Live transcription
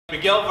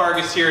Miguel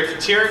Vargas here at the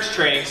TRX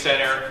Training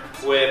Center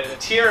with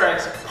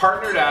TRX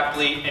partnered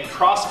athlete and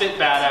CrossFit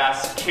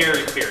badass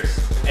Kari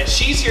Pearce. And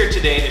she's here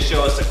today to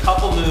show us a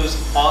couple moves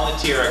on the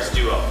TRX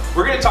Duo.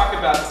 We're going to talk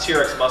about the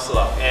TRX muscle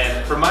up,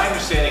 and from my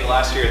understanding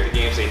last year at the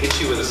games they hit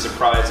you with a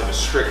surprise of a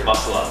strict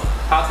muscle up.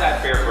 How'd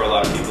that fare for a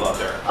lot of people out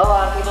there? A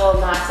lot of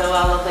people not so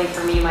well. Luckily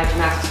for me, my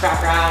gymnastics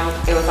background,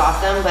 it was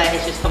awesome, but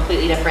it's just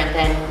completely different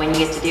than when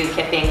you get to do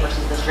kipping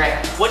versus the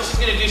strict. What she's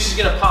going to do, she's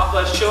going to pop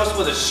us, show us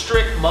what a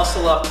strict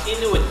muscle up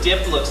into a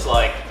dip looks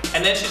like,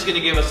 and then she's going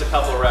to give us a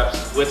couple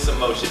reps with some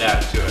motion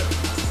added to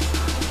it.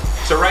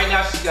 So right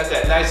now she's got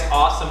that nice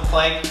awesome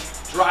plank,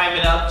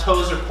 driving up,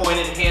 toes are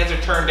pointed, hands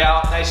are turned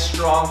out, nice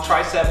strong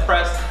tricep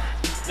press.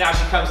 Now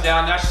she comes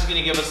down, now she's going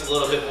to give us a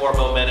little bit more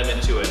momentum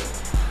into it.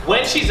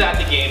 When she's at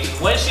the games,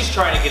 when she's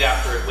trying to get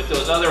after it with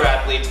those other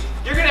athletes,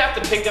 you're going to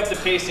have to pick up the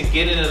pace and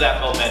get into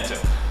that momentum.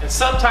 And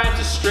sometimes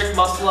a strict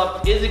muscle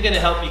up isn't going to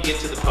help you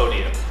get to the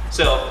podium.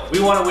 So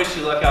we want to wish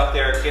you luck out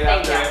there, get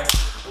out there.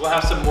 We'll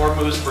have some more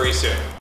moves for you soon.